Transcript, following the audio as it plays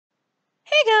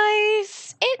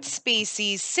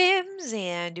Spacey Sims,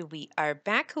 and we are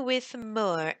back with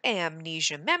more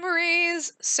Amnesia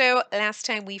memories. So last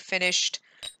time we finished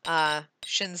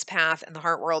Shin's Path and the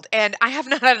Heart World, and I have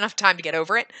not had enough time to get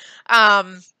over it.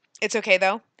 It's okay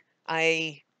though.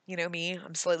 You know me,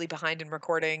 I'm slightly behind in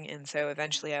recording, and so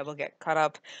eventually I will get caught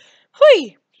up.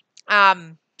 Hui!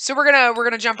 So we're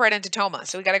gonna jump right into Toma.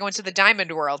 So we gotta go into the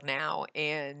Diamond World now,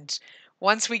 and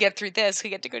once we get through this, we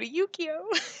get to go to Yukio,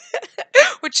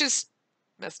 which is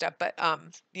messed up, but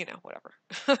you know, whatever.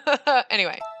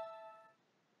 Anyway.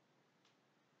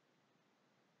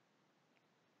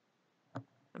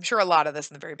 I'm sure a lot of this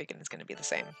in the very beginning is going to be the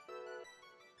same.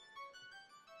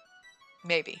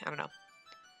 Maybe, I don't know.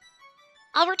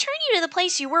 I'll return you to the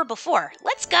place you were before.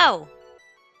 Let's go.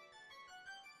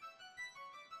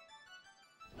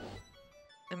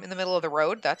 I'm in the middle of the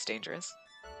road? That's dangerous.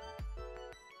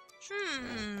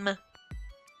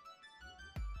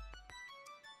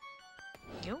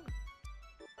 You?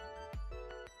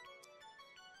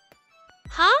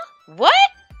 Huh? What?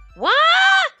 What?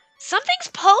 Something's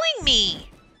pulling me.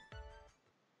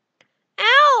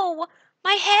 Ow!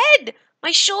 My head!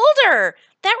 My shoulder!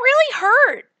 That really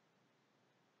hurt.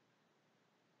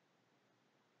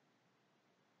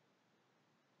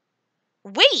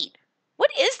 Wait! What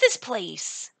is this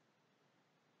place?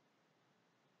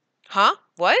 Huh?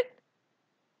 What?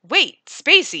 Wait,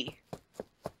 Spacey.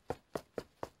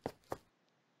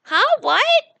 Huh?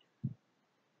 What?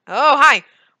 Oh, hi.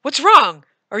 What's wrong?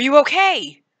 Are you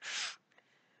okay?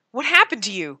 What happened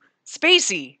to you?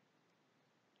 Spacey.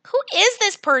 Who is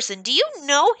this person? Do you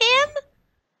know him?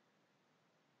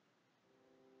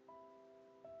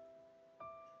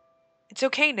 It's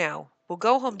okay now. We'll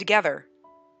go home together.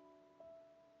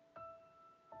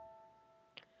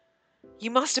 You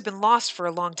must have been lost for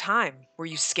a long time. Were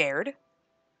you scared?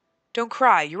 Don't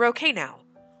cry. You're okay now.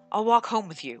 I'll walk home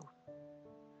with you.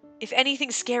 If anything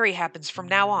scary happens from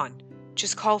now on,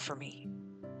 just call for me.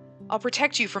 I'll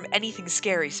protect you from anything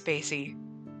scary, Spacey.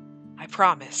 I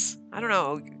promise. I don't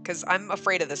know, because I'm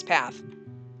afraid of this path.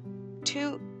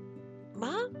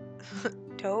 Toma?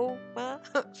 Toma?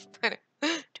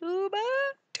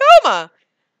 Toma!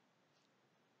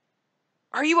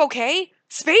 Are you okay?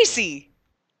 Spacey!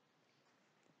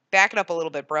 Back it up a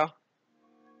little bit, bro.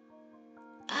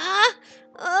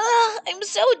 I'm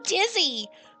so dizzy.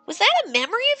 Was that a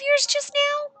memory of yours just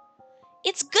now?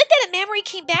 It's good that a memory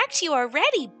came back to you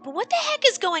already, but what the heck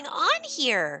is going on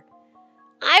here?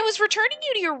 I was returning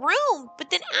you to your room, but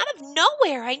then out of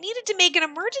nowhere, I needed to make an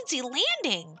emergency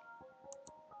landing.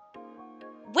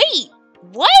 Wait,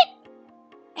 what?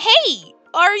 Hey,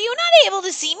 are you not able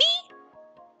to see me?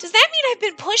 Does that mean I've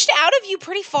been pushed out of you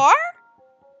pretty far?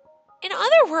 In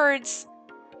other words,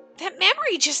 that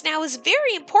memory just now is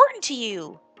very important to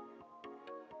you.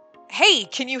 Hey,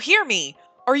 can you hear me?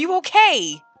 Are you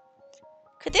okay?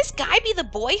 Could this guy be the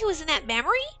boy who was in that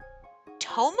memory?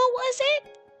 Toma, was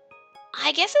it?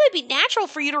 I guess it would be natural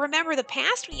for you to remember the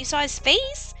past when you saw his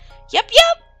face. Yup.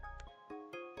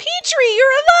 Petrie,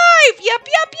 you're alive!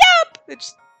 Yup.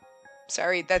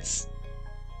 Sorry, that's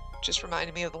just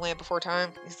reminded me of The Land Before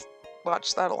Time. I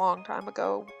watched that a long time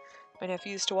ago. My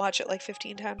nephew used to watch it like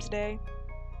 15 times a day.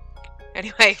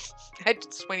 Anyway,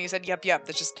 when you said yup,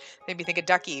 that just made me think of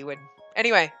Ducky.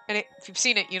 Anyway, if you've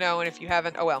seen it, you know, and if you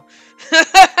haven't, oh well.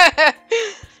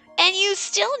 And you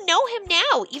still know him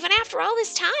now, even after all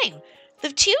this time. The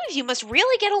two of you must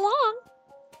really get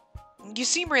along. You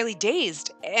seem really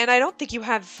dazed, and I don't think you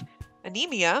have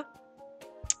anemia.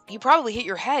 You probably hit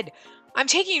your head. I'm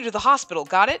taking you to the hospital,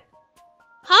 got it?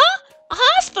 Huh? A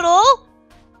hospital?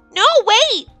 No,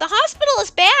 wait! The hospital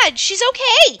is bad. She's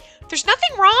okay. There's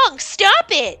nothing wrong. Stop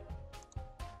it.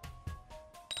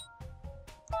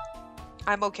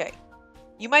 I'm okay.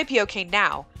 You might be okay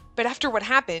now, but after what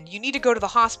happened, you need to go to the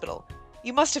hospital.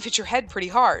 You must have hit your head pretty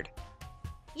hard.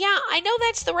 Yeah, I know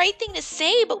that's the right thing to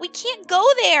say, but we can't go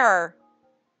there.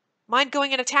 Mind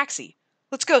going in a taxi?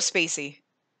 Let's go, Spacey.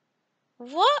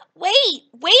 What? Wait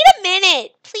a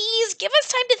minute. Please, give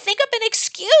us time to think up an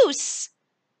excuse.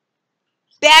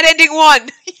 Bad ending one!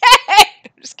 Yay!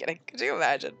 I'm just kidding. Could you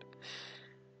imagine?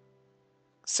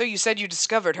 So you said you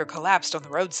discovered her collapsed on the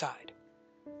roadside.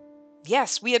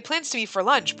 Yes, we had plans to meet for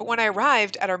lunch, but when I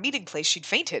arrived at our meeting place, she'd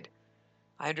fainted.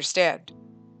 I understand.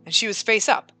 And she was face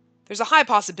up. There's a high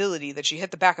possibility that she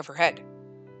hit the back of her head.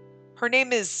 Her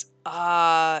name is,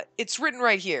 it's written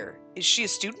right here. Is she a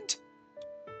student?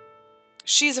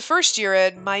 She's a first year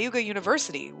at Mayuga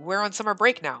University. We're on summer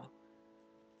break now.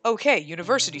 Okay,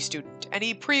 university student.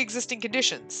 Any pre-existing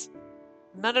conditions?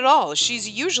 None at all. She's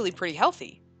usually pretty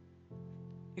healthy.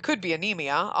 It could be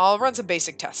anemia. I'll run some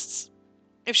basic tests.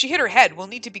 If she hit her head, we'll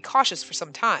need to be cautious for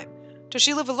some time. Does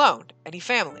she live alone? Any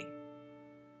family?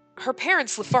 Her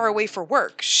parents live far away for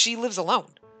work. She lives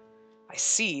alone. I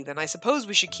see. Then I suppose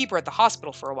we should keep her at the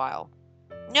hospital for a while.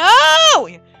 No!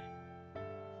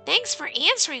 Thanks for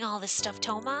answering all this stuff,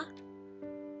 Toma.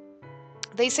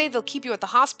 They say they'll keep you at the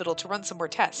hospital to run some more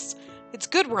tests. It's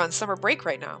good we're on summer break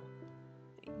right now.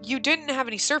 You didn't have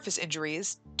any surface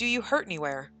injuries. Do you hurt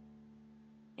anywhere?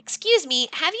 Excuse me,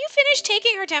 have you finished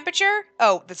taking her temperature?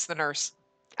 Oh, that's the nurse.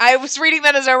 I was reading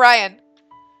that as Orion.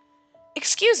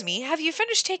 Excuse me, have you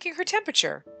finished taking her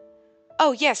temperature?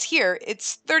 Oh, yes, here.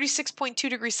 It's 36.2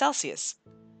 degrees Celsius.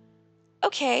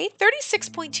 Okay,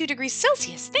 36.2 degrees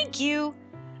Celsius, thank you.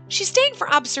 She's staying for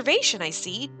observation, I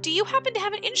see. Do you happen to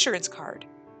have an insurance card?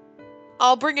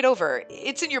 I'll bring it over.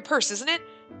 It's in your purse, isn't it?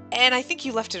 And I think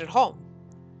you left it at home.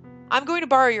 I'm going to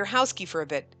borrow your house key for a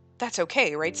bit. That's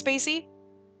okay, right, Spacey?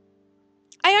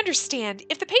 I understand.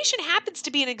 If the patient happens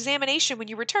to be in examination when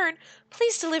you return,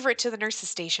 please deliver it to the nurse's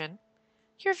station.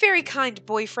 You're a very kind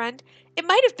boyfriend. It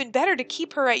might have been better to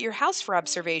keep her at your house for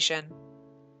observation.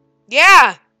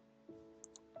 Yeah!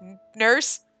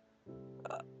 Nurse?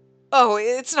 Oh,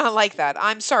 it's not like that.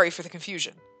 I'm sorry for the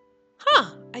confusion.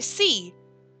 Huh, I see.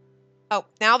 Oh,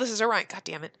 now this is Orion. God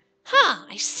damn it. Huh,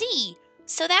 I see.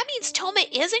 So that means Toma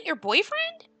isn't your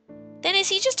boyfriend? Then is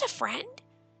he just a friend?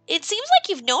 It seems like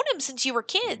you've known him since you were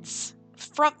kids.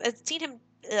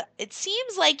 It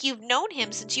seems like you've known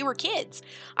him since you were kids.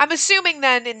 I'm assuming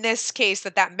then in this case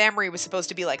that memory was supposed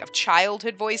to be like of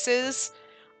childhood voices.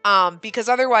 Because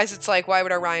otherwise it's like, why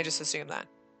would Orion just assume that?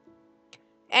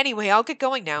 Anyway, I'll get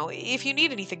going now. If you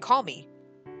need anything, call me.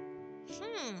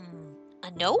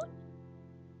 A note?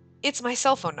 It's my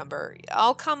cell phone number.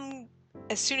 I'll come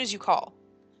as soon as you call.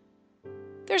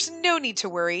 There's no need to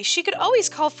worry. She could always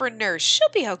call for a nurse. She'll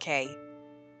be okay.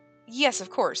 Yes, of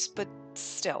course, but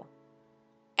still.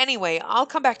 Anyway, I'll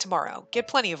come back tomorrow. Get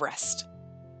plenty of rest.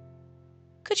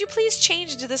 Could you please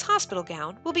change into this hospital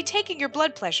gown? We'll be taking your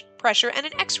blood pressure and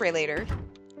an x-ray later.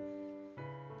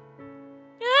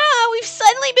 We've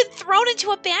suddenly been thrown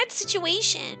into a bad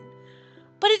situation.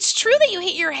 But it's true that you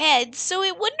hit your head, so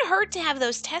it wouldn't hurt to have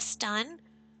those tests done.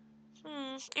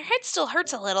 Your head still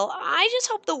hurts a little. I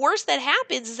just hope the worst that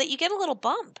happens is that you get a little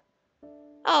bump.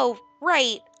 Oh,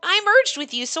 right. I merged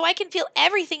with you so I can feel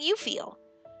everything you feel.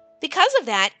 Because of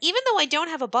that, even though I don't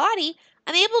have a body,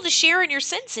 I'm able to share in your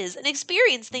senses and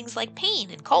experience things like pain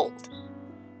and cold.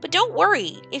 But don't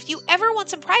worry, if you ever want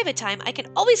some private time, I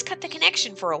can always cut the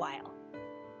connection for a while.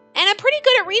 And I'm pretty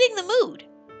good at reading the mood.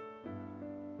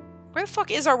 Where the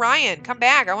fuck is Orion? Come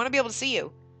back. I want to be able to see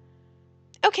you.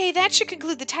 Okay, that should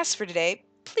conclude the test for today.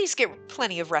 Please get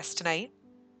plenty of rest tonight.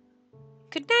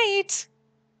 Good night.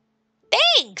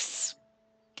 Thanks!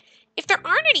 If there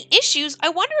aren't any issues, I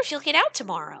wonder if you'll get out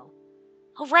tomorrow.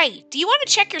 Oh, right. Do you want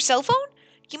to check your cell phone?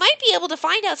 You might be able to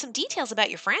find out some details about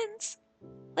your friends.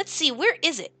 Let's see, where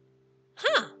is it?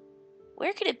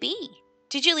 Where could it be?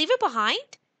 Did you leave it behind?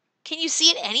 Can you see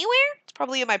it anywhere? It's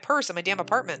probably in my purse in my damn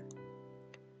apartment.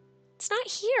 It's not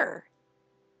here.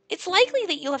 It's likely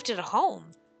that you left it at home.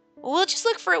 We'll just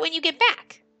look for it when you get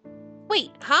back.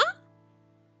 Wait, huh?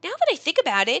 Now that I think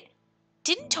about it,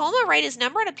 didn't Toma write his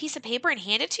number on a piece of paper and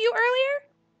hand it to you earlier?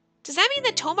 Does that mean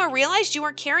that Toma realized you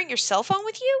weren't carrying your cell phone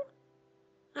with you?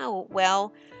 Oh,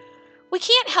 well, we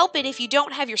can't help it if you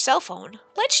don't have your cell phone.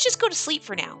 Let's just go to sleep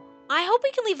for now. I hope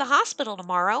we can leave the hospital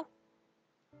tomorrow.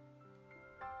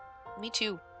 Me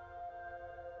too.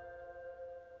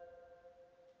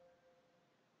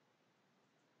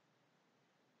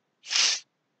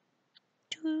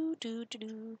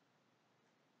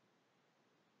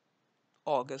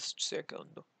 August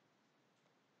 2nd.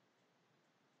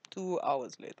 2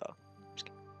 hours later.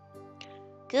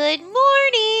 Good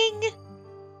morning!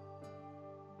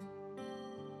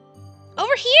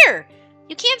 Over here!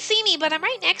 You can't see me, but I'm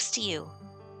right next to you.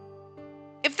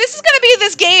 If this is going to be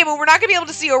this game and we're not going to be able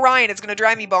to see Orion, it's going to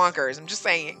drive me bonkers. I'm just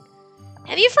saying.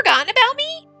 Have you forgotten about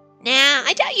me? Nah,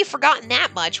 I doubt you've forgotten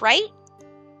that much, right?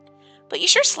 But you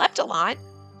sure slept a lot.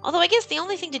 Although I guess the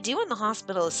only thing to do in the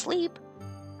hospital is sleep.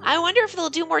 I wonder if they'll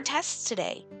do more tests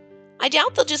today. I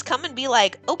doubt they'll just come and be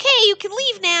like, okay, you can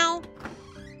leave now.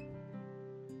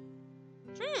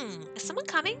 Is someone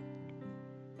coming?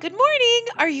 Good morning.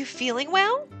 Are you feeling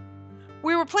well?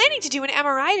 We were planning to do an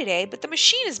MRI today, but the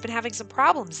machine has been having some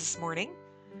problems this morning.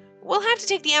 We'll have to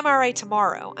take the MRI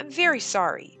tomorrow. I'm very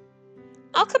sorry.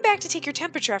 I'll come back to take your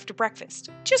temperature after breakfast.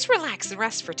 Just relax and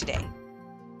rest for today.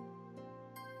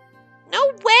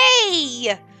 No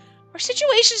way! Our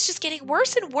situation's just getting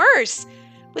worse and worse.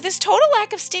 With this total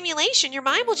lack of stimulation, your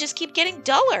mind will just keep getting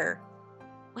duller.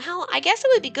 Well, I guess it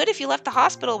would be good if you left the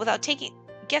hospital without taking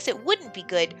guess it wouldn't be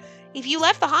good if you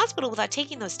left the hospital without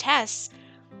taking those tests,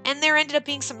 and there ended up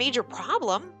being some major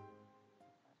problem.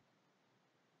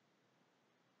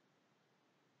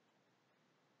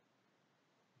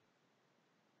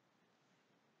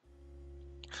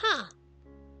 Huh.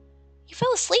 You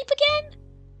fell asleep again?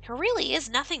 There really is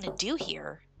nothing to do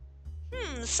here.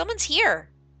 Someone's here.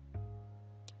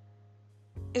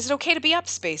 Is it okay to be up,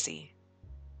 Spacey?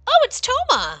 Oh, it's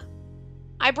Toma!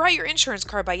 I brought your insurance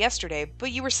card by yesterday,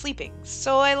 but you were sleeping,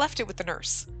 so I left it with the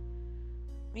nurse.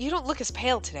 You don't look as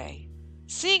pale today.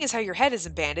 Seeing as how your head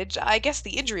isn't bandaged, I guess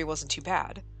the injury wasn't too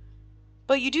bad.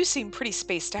 But you do seem pretty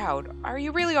spaced out. Are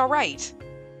you really alright?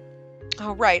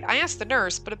 Oh, right, I asked the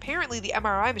nurse, but apparently the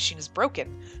MRI machine is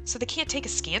broken, so they can't take a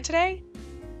scan today?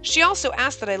 She also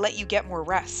asked that I let you get more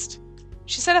rest.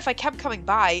 She said if I kept coming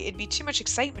by, it'd be too much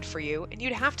excitement for you, and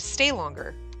you'd have to stay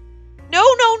longer. No,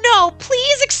 no, no!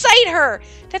 Please excite her!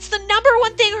 That's the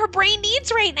 #1 thing her brain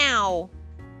needs right now!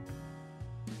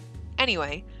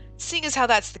 Anyway, seeing as how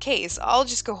that's the case, I'll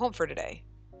just go home for today.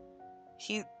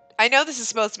 I know this is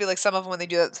supposed to be like some of them when they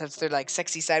do that, since they're like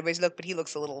sexy sideways look, but he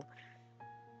looks a little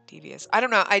devious. I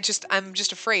don't know, I'm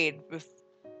just afraid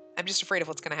of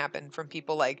what's gonna happen from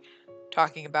people like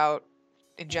talking about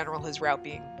in general his route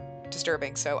being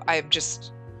disturbing. So I'm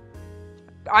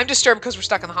disturbed because we're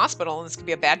stuck in the hospital and this could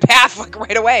be a bad path like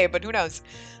right away, but who knows.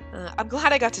 I'm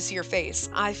glad I got to see your face.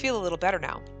 I feel a little better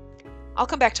now. I'll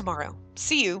come back tomorrow.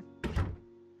 See you.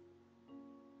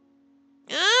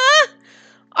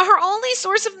 Our only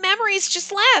source of memories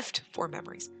just left. 4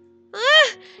 memories.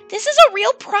 This is a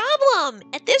real problem.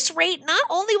 At this rate, not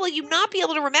only will you not be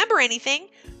able to remember anything,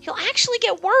 you'll actually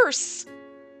get worse.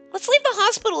 Let's leave the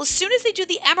hospital as soon as they do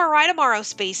the MRI tomorrow,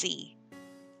 Spacey.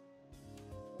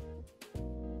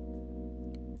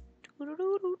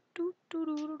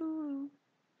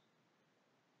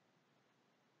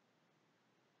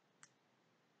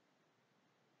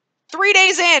 "3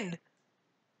 days in!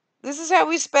 This is how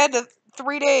we spend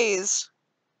 3 days.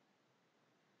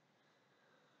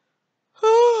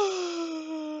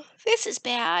 This is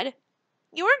bad.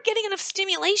 You aren't getting enough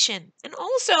stimulation. And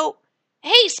also,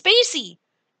 hey, Spacey,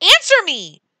 answer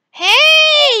me!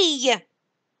 Hey!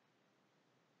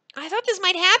 I thought this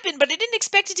might happen, but I didn't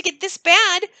expect it to get this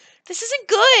bad. This isn't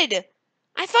good.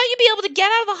 I thought you'd be able to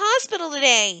get out of the hospital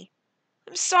today.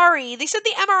 I'm sorry. They said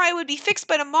the MRI would be fixed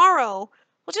by tomorrow.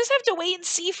 We'll just have to wait and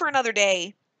see for another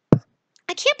day.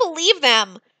 I can't believe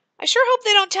them. I sure hope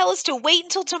they don't tell us to wait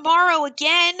until tomorrow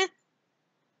again.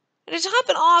 And to top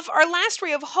it off, our last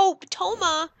ray of hope,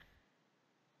 Toma.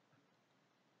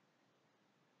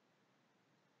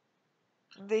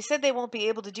 They said they won't be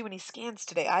able to do any scans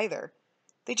today either.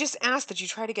 They just asked that you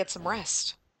try to get some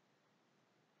rest.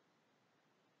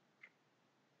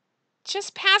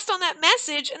 Just passed on that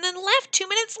message and then left 2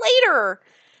 minutes later.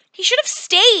 He should have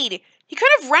stayed. He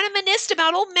could have reminisced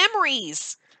about old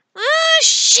memories.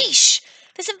 Sheesh.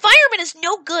 This environment is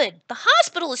no good. The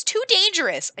hospital is too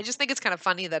dangerous. I just think it's kind of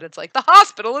funny that it's like, the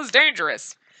hospital is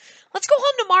dangerous. Let's go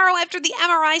home tomorrow after the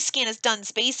MRI scan is done,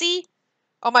 Spacey.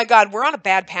 Oh my god, we're on a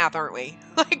bad path, aren't we?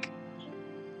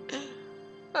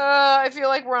 I feel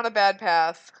like we're on a bad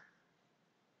path.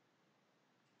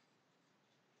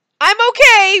 I'm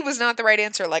okay was not the right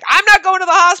answer. Like, I'm not going to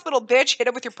the hospital, bitch. Hit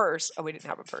him with your purse. Oh, we didn't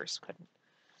have a purse. Couldn't.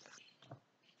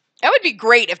 That would be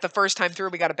great if the first time through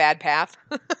we got a bad path.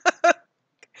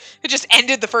 It just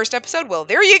ended the first episode. Well,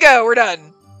 there you go. We're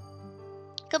done.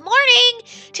 Good morning.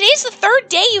 Today's the 3rd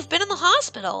day you've been in the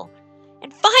hospital.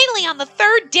 And finally, on the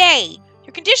 3rd day,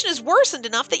 your condition is worsened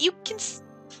enough that you can...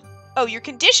 your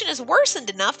condition is worsened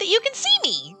enough that you can see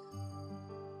me.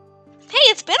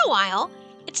 Hey, it's been a while.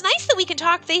 It's nice that we can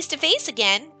talk face to face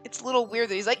again. It's a little weird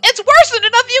that he's like, it's worsened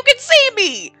enough you can see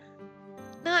me.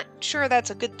 Not sure that's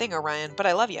a good thing, Orion, but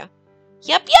I love you.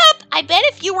 Yup. I bet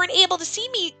if you weren't able to see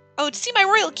me, to see my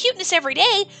royal cuteness every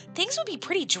day, things would be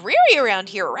pretty dreary around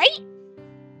here, right?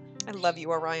 I love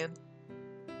you, Orion.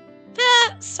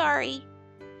 Sorry.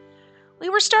 We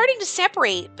were starting to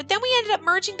separate, but then we ended up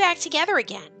merging back together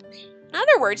again. In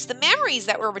other words, the memories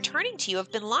that were returning to you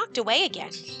have been locked away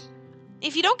again.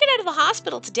 If you don't get out of the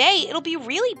hospital today, it'll be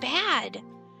really bad.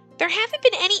 There haven't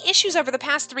been any issues over the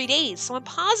past 3 days, so I'm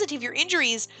positive your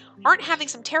injuries aren't having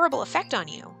some terrible effect on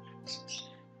you.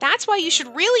 That's why you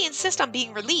should really insist on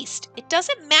being released. It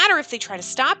doesn't matter if they try to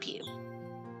stop you.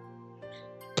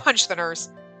 Punch the nurse.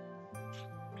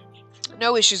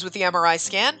 No issues with the MRI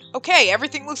scan. Okay,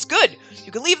 everything looks good.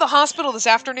 You can leave the hospital this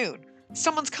afternoon.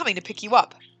 Someone's coming to pick you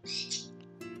up.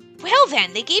 Well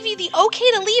then, they gave you the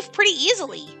okay to leave pretty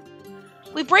easily.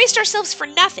 We braced ourselves for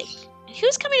nothing. And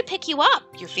who's coming to pick you up?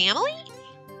 Your family?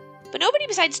 But nobody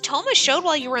besides Toma showed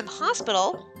while you were in the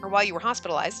hospital. Or while you were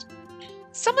hospitalized.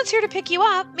 Someone's here to pick you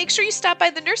up. Make sure you stop by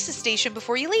the nurse's station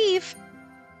before you leave.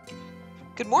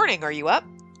 Good morning. Are you up?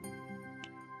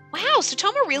 Wow, so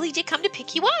Toma really did come to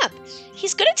pick you up.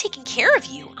 He's good at taking care of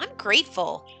you. I'm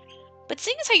grateful. But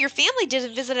seeing as how your family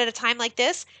didn't visit at a time like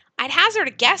this, I'd hazard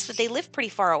a guess that they live pretty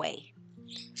far away.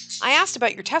 I asked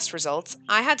about your test results.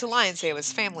 I had to lie and say it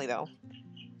was family, though.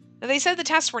 Now, they said the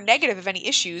tests were negative of any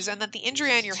issues and that the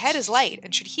injury on your head is light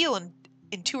and should heal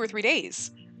in 2 or 3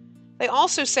 days. They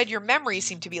also said your memory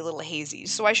seemed to be a little hazy,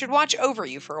 so I should watch over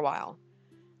you for a while.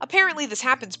 Apparently, this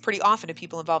happens pretty often to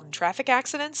people involved in traffic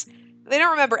accidents. They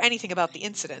don't remember anything about the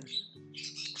incident.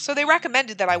 So they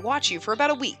recommended that I watch you for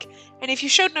about a week, and if you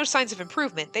showed no signs of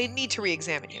improvement, they'd need to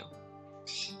re-examine you.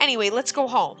 Anyway, let's go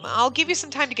home. I'll give you some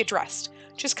time to get dressed.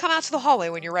 Just come out to the hallway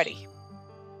when you're ready.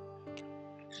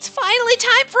 It's finally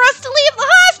time for us to leave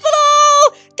the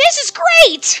hospital! This is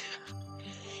great!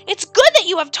 It's good that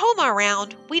you have Toma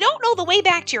around. We don't know the way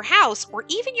back to your house or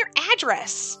even your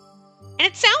address. And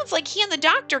it sounds like he and the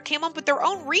doctor came up with their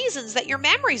own reasons that your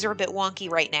memories are a bit wonky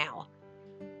right now.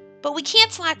 But we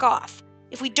can't slack off.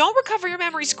 If we don't recover your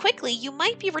memories quickly, you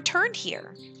might be returned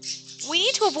here. We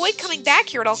need to avoid coming back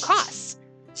here at all costs.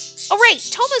 Oh, right,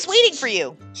 Toma's waiting for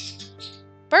you.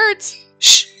 Birds!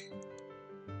 Shh!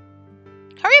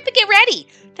 Hurry up and get ready.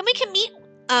 Then we can meet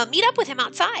up with him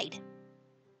outside.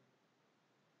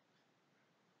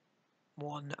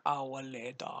 1 hour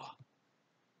later.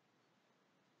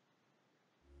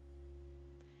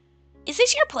 Is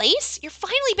this your place? You're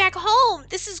finally back home.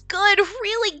 This is good,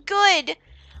 really good.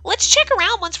 Let's check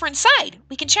around once we're inside.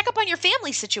 We can check up on your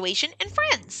family situation and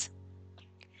friends.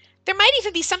 There might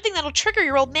even be something that'll trigger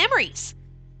your old memories.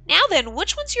 Now then,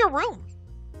 which one's your room?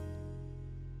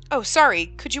 Oh, sorry.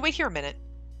 Could you wait here a minute?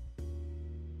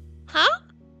 Huh?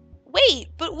 Wait,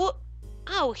 but what?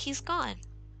 Oh, he's gone.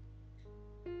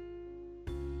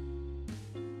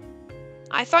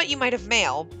 I thought you might have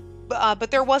mail,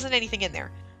 but there wasn't anything in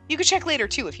there. You could check later,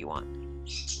 too, if you want.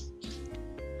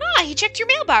 Ah, he checked your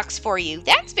mailbox for you.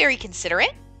 That's very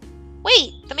considerate.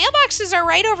 Wait, the mailboxes are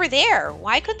right over there.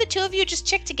 Why couldn't the two of you just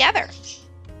check together?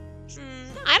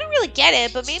 I don't really get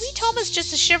it, but maybe Toma's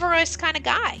just a chivalrous kind of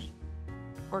guy.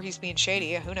 Or he's being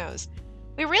shady, who knows?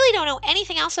 We really don't know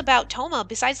anything else about Toma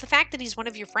besides the fact that he's one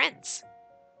of your friends.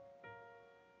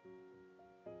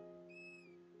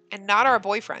 And not our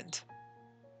boyfriend.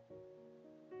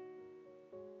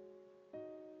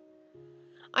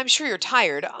 I'm sure you're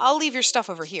tired. I'll leave your stuff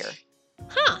over here.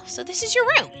 Huh, so this is your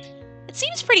room. It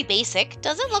seems pretty basic.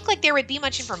 Doesn't look like there would be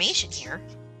much information here.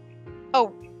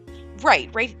 Oh, right.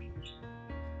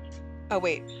 Oh,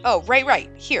 wait. Oh, right.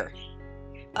 Here.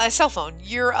 A cell phone.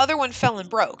 Your other one fell and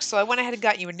broke, so I went ahead and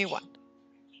got you a new one.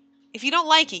 If you don't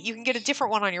like it, you can get a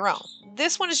different one on your own.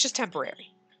 This one is just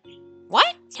temporary.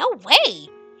 What? No way.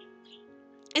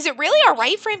 Is it really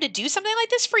alright for him to do something like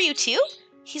this for you too?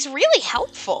 He's really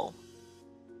helpful.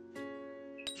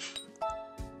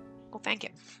 Well, thank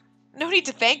him. No need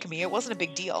to thank me. It wasn't a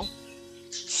big deal.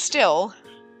 Still,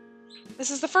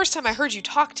 this is the first time I heard you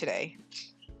talk today.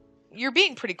 You're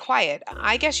being pretty quiet.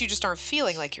 I guess you just aren't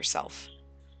feeling like yourself.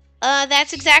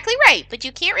 That's exactly right, but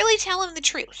you can't really tell him the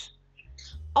truth.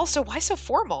 Also, why so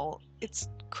formal? It's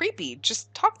creepy.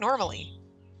 Just talk normally.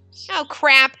 Oh,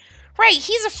 crap. Right,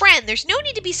 he's a friend. There's no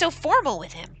need to be so formal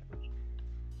with him.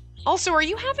 Also, are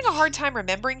you having a hard time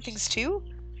remembering things too?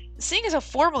 Seeing as how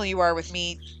formal you are with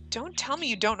me, don't tell me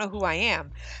you don't know who I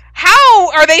am.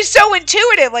 How are they so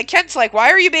intuitive? Like, Kent's like, why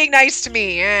are you being nice to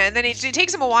me? And then it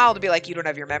takes him a while to be like, you don't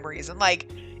have your memories. And like,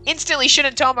 instantly Shin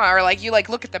and Toma are like, you like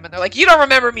look at them and they're like, you don't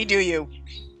remember me, do you?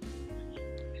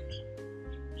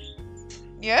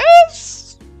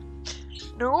 Yes?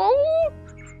 No?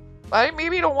 I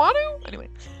maybe don't want to? Anyway,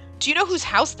 do you know whose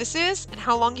house this is and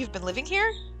how long you've been living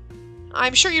here?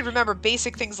 I'm sure you'd remember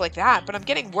basic things like that, but I'm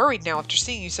getting worried now after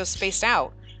seeing you so spaced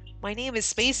out. My name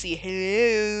is Spacey.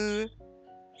 Hello.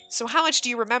 So how much do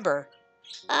you remember?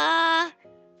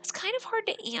 That's kind of hard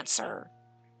to answer.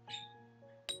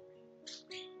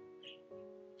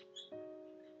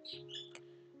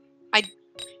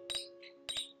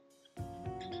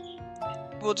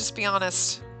 We'll just be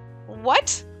honest.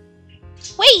 What?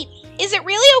 Wait, is it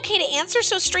really okay to answer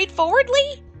so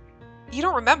straightforwardly? You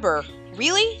don't remember?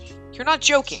 Really? You're not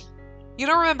joking. You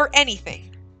don't remember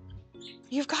anything.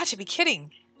 You've got to be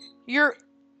kidding. Your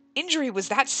injury was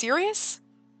that serious?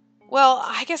 Well,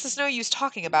 I guess it's no use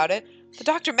talking about it. The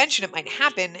doctor mentioned it might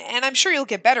happen, and I'm sure you'll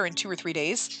get better in 2 or 3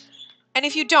 days. And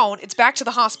if you don't, it's back to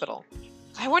the hospital.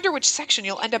 I wonder which section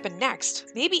you'll end up in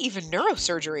next. Maybe even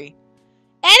neurosurgery.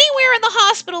 Anywhere in the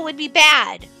hospital would be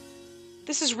bad.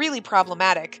 This is really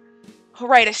problematic. All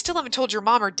right, I still haven't told your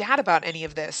mom or dad about any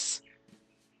of this.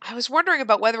 I was wondering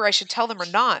about whether I should tell them or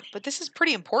not, but this is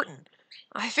pretty important.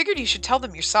 I figured you should tell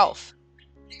them yourself.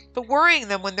 But worrying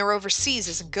them when they're overseas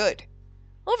isn't good.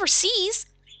 Overseas?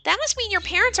 That must mean your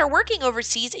parents are working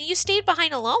overseas and you stayed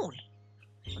behind alone.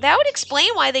 That would explain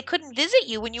why they couldn't visit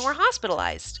you when you were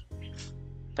hospitalized.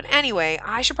 But anyway,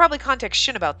 I should probably contact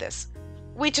Shin about this.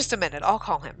 Wait just a minute, I'll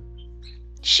call him.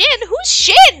 Shin? Who's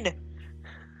Shin?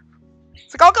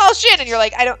 It's like, I'll call Shin, and you're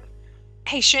like, I don't...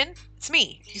 Hey, Shin, it's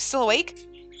me. You still awake?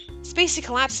 Spacey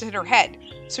collapsed in her head,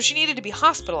 so she needed to be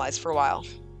hospitalized for a while.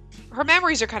 Her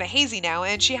memories are kind of hazy now,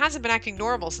 and she hasn't been acting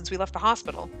normal since we left the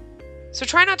hospital. So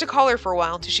try not to call her for a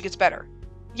while until she gets better.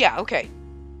 Yeah, okay.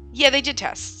 Yeah, they did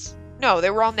tests. No, they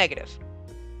were all negative.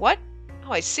 What?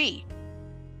 Oh, I see.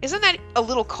 Isn't that a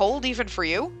little cold even for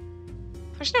you?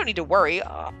 There's no need to worry.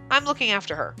 I'm looking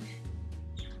after her.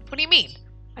 What do you mean?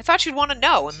 I thought you'd want to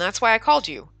know, and that's why I called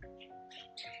you.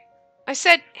 I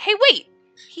said, hey, wait.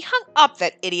 He hung up,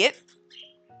 that idiot.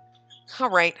 All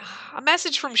right. A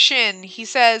message from Shin. He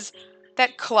says,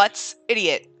 that klutz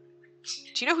idiot.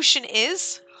 Do you know who Shin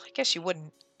is? I guess you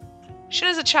wouldn't. Shin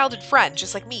is a childhood friend,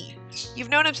 just like me. You've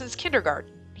known him since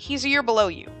kindergarten. He's a year below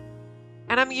you.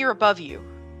 And I'm a year above you.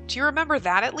 Do you remember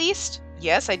that at least?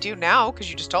 Yes, I do now, because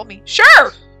you just told me.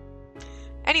 Sure!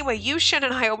 Anyway, you, Shin,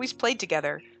 and I always played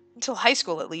together. Until high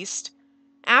school, at least.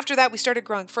 After that, we started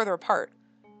growing further apart.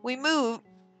 We moved,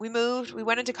 we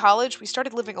went into college, we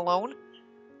started living alone.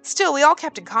 Still, we all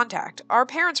kept in contact. Our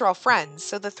parents are all friends,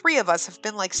 so the three of us have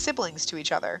been like siblings to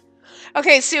each other.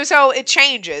 Okay, so it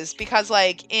changes, because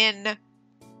like in,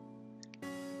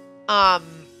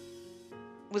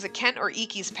 was it Kent or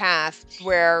Iki's path,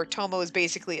 where Tomo is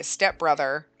basically a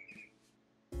stepbrother.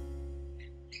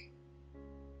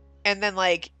 And then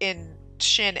like in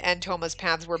Shin and Toma's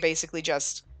paths were basically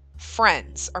just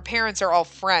friends. Our parents are all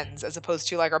friends, as opposed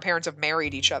to like our parents have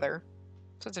married each other.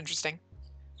 So it's interesting.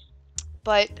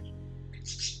 But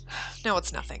no,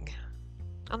 it's nothing.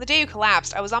 On the day you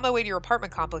collapsed, I was on my way to your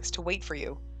apartment complex to wait for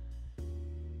you.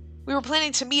 We were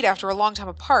planning to meet after a long time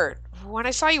apart. When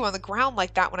I saw you on the ground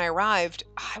like that when I arrived,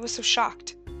 I was so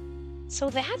shocked.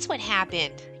 So that's what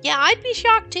happened. Yeah, I'd be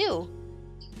shocked too.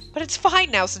 But it's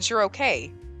fine now since you're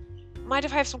okay. Mind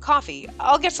if I have some coffee?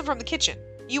 I'll get some from the kitchen.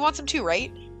 You want some too,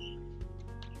 right?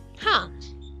 Huh.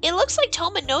 It looks like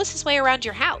Toma knows his way around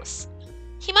your house.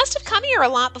 He must have come here a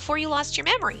lot before you lost your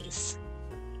memories.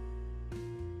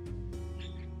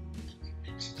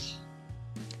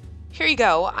 Here you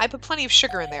go. I put plenty of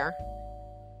sugar in there.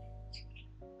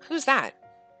 Who's that?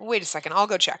 Wait a second. I'll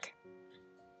go check.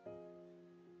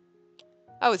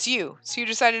 Oh, it's you. So you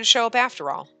decided to show up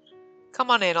after all.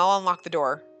 Come on in. I'll unlock the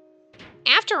door.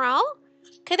 After all?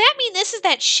 Could that mean this is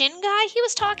that Shin guy he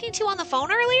was talking to on the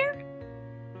phone earlier?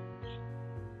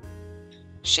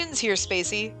 Shin's here,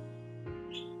 Spacey.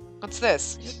 What's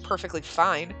this? You're perfectly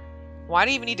fine. Why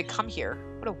do you even need to come here?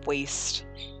 What a waste.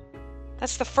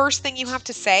 That's the first thing you have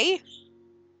to say?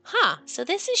 Huh, so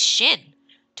this is Shin.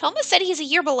 Toma said he's a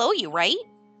year below you, right?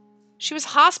 She was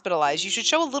hospitalized. You should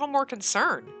show a little more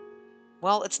concern.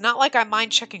 Well, it's not like I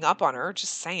mind checking up on her,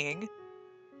 just saying.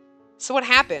 So what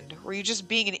happened? Were you just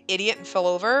being an idiot and fell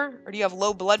over? Or do you have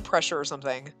low blood pressure or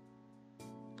something?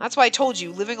 That's why I told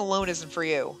you, living alone isn't for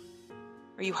you.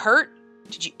 Are you hurt?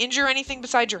 Did you injure anything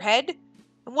besides your head?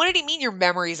 And what did he mean your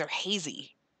memories are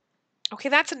hazy? Okay,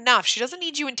 that's enough. She doesn't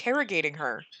need you interrogating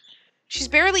her. She's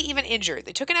barely even injured.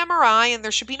 They took an MRI and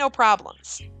there should be no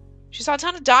problems. She saw a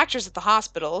ton of doctors at the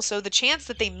hospital, so the chance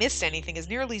that they missed anything is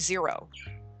nearly zero.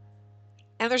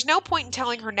 And there's no point in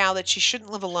telling her now that she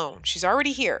shouldn't live alone. She's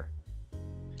already here.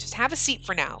 Just have a seat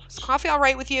for now. Is coffee all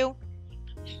right with you?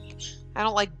 I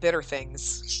don't like bitter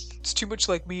things. It's too much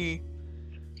like me.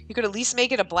 You could at least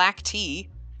make it a black tea.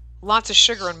 Lots of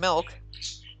sugar and milk.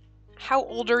 How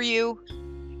old are you?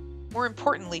 More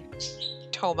importantly,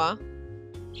 Toma.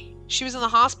 She was in the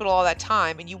hospital all that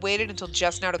time, and you waited until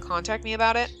just now to contact me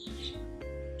about it?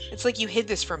 It's like you hid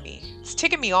this from me. It's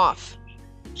ticking me off.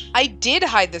 I did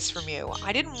hide this from you.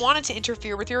 I didn't want it to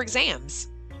interfere with your exams.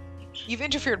 You've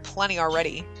interfered plenty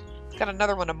already. Got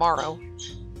another one tomorrow.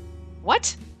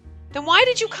 What? Then why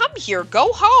did you come here?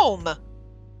 Go home!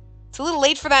 It's a little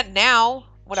late for that now.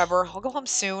 Whatever, I'll go home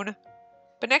soon.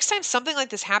 But next time something like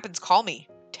this happens, call me.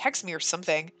 Text me or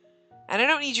something. And I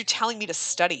don't need you telling me to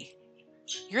study.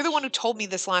 You're the one who told me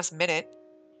this last minute.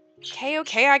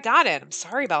 Okay, I got it. I'm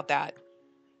sorry about that.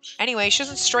 Anyway, she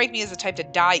doesn't strike me as the type to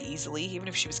die easily, even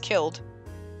if she was killed.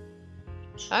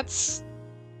 That's...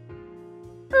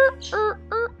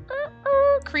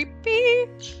 creepy.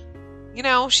 You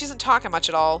know, she isn't talking much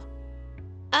at all.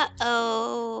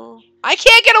 Uh-oh. I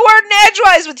can't get a word in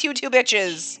edgewise with you two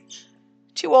bitches.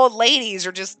 Two old ladies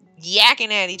are just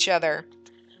yakking at each other.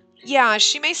 Yeah,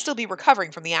 she may still be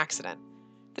recovering from the accident.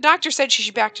 The doctor said she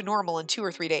should be back to normal in 2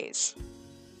 or 3 days.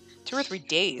 2 or 3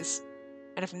 days?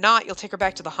 And if not, you'll take her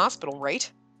back to the hospital, right?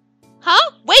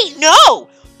 Huh? Wait, no!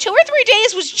 2 or 3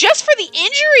 days was just for the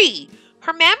injury.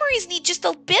 Her memories need just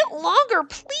a bit longer,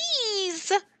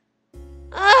 please.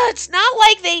 It's not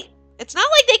like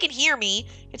they can hear me.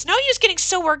 It's no use getting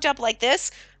so worked up like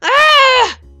this.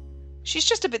 Ah! She's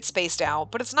just a bit spaced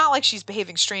out, but it's not like she's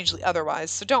behaving strangely otherwise,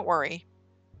 so don't worry.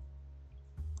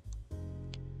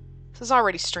 This is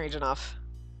already strange enough.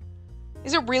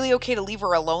 Is it really okay to leave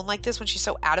her alone like this when she's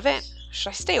so out of it? Should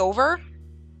I stay over?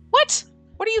 What?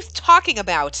 What are you talking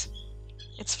about?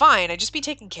 It's fine, I'd just be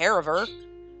taking care of her.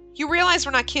 You realize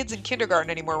we're not kids in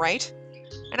kindergarten anymore, right?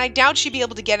 And I doubt she'd be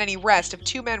able to get any rest if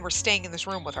 2 men were staying in this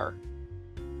room with her.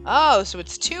 Oh, so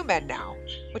it's 2 men now.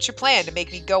 What's your plan, to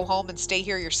make me go home and stay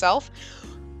here yourself?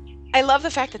 I love the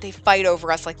fact that they fight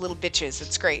over us like little bitches.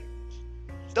 It's great.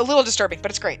 A little disturbing, but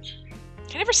it's great.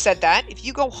 I never said that. If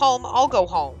you go home, I'll go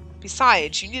home.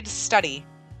 Besides, you need to study.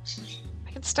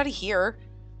 I can study here.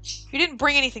 You didn't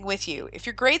bring anything with you. If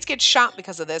your grades get shot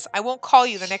because of this, I won't call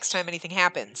you the next time anything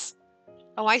happens.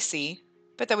 Oh, I see.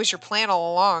 Bet that was your plan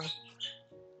all along.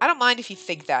 I don't mind if you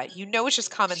think that. You know it's just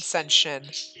common sense, Shin.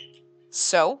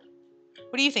 So?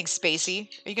 What do you think, Spacey?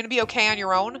 Are you going to be okay on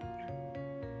your own?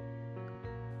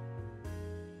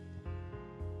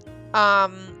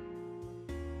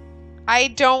 I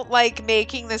don't like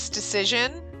making this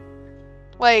decision.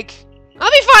 Like, I'll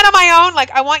be fine on my own.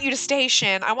 Like, I want you to stay,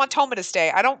 Shin. I want Toma to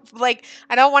stay. I don't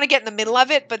want to get in the middle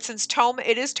of it, but since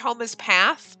it is Toma's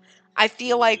path, I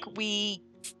feel like we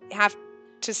have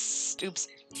to,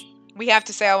 we have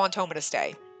to say I want Toma to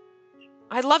stay.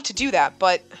 I'd love to do that,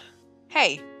 but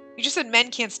hey, you just said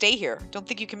men can't stay here. Don't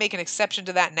think you can make an exception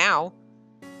to that now.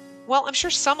 Well, I'm sure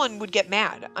someone would get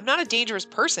mad. I'm not a dangerous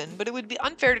person, but it would be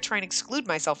unfair to try and exclude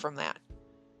myself from that.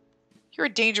 You're a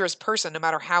dangerous person no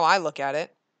matter how I look at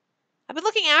it. I've been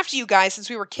looking after you guys since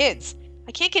we were kids.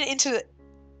 I can't get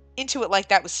into it like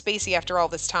that with Spacey after all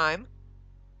this time.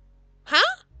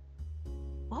 Huh?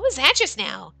 What was that just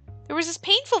now? There was this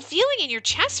painful feeling in your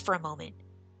chest for a moment.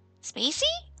 Spacey?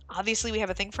 Obviously we have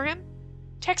a thing for him.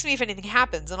 Text me if anything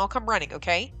happens and I'll come running,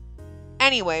 okay?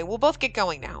 Anyway, we'll both get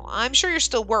going now. I'm sure you're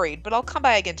still worried, but I'll come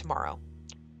by again tomorrow.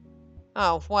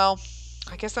 Oh, well,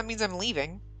 I guess that means I'm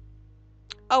leaving.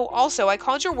 Oh, also, I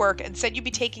called your work and said you'd be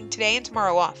taking today and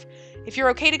tomorrow off. If you're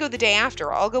okay to go the day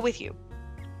after, I'll go with you.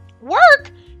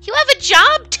 Work? You have a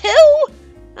job too?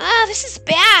 This is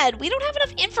bad. We don't have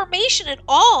enough information at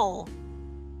all.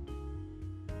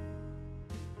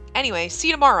 Anyway, see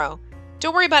you tomorrow.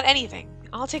 Don't worry about anything.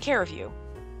 I'll take care of you.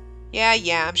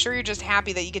 Yeah, I'm sure you're just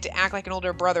happy that you get to act like an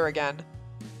older brother again.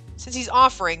 Since he's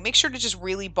offering, make sure to just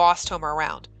really boss Toma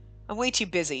around. I'm way too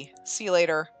busy. See you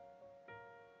later.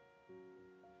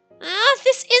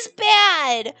 This is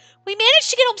bad. We managed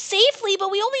to get home safely,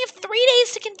 but we only have 3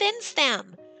 days to convince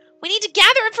them. We need to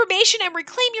gather information and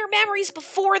reclaim your memories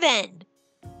before then.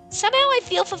 Somehow I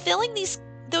feel fulfilling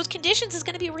those conditions is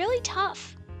going to be really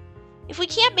tough. If we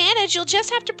can't manage, you'll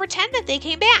just have to pretend that they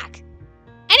came back.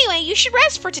 Anyway, you should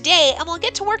rest for today, and we'll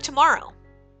get to work tomorrow.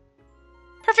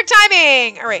 Perfect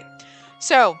timing! All right,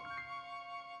 so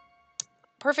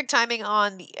perfect timing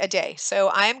on a day. So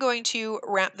I am going to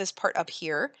wrap this part up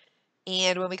here,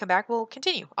 and when we come back, we'll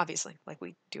continue, obviously, like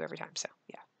we do every time. So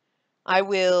yeah, I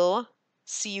will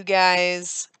see you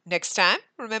guys next time.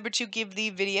 Remember to give the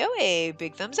video a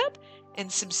big thumbs up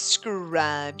and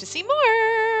subscribe to see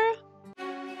more.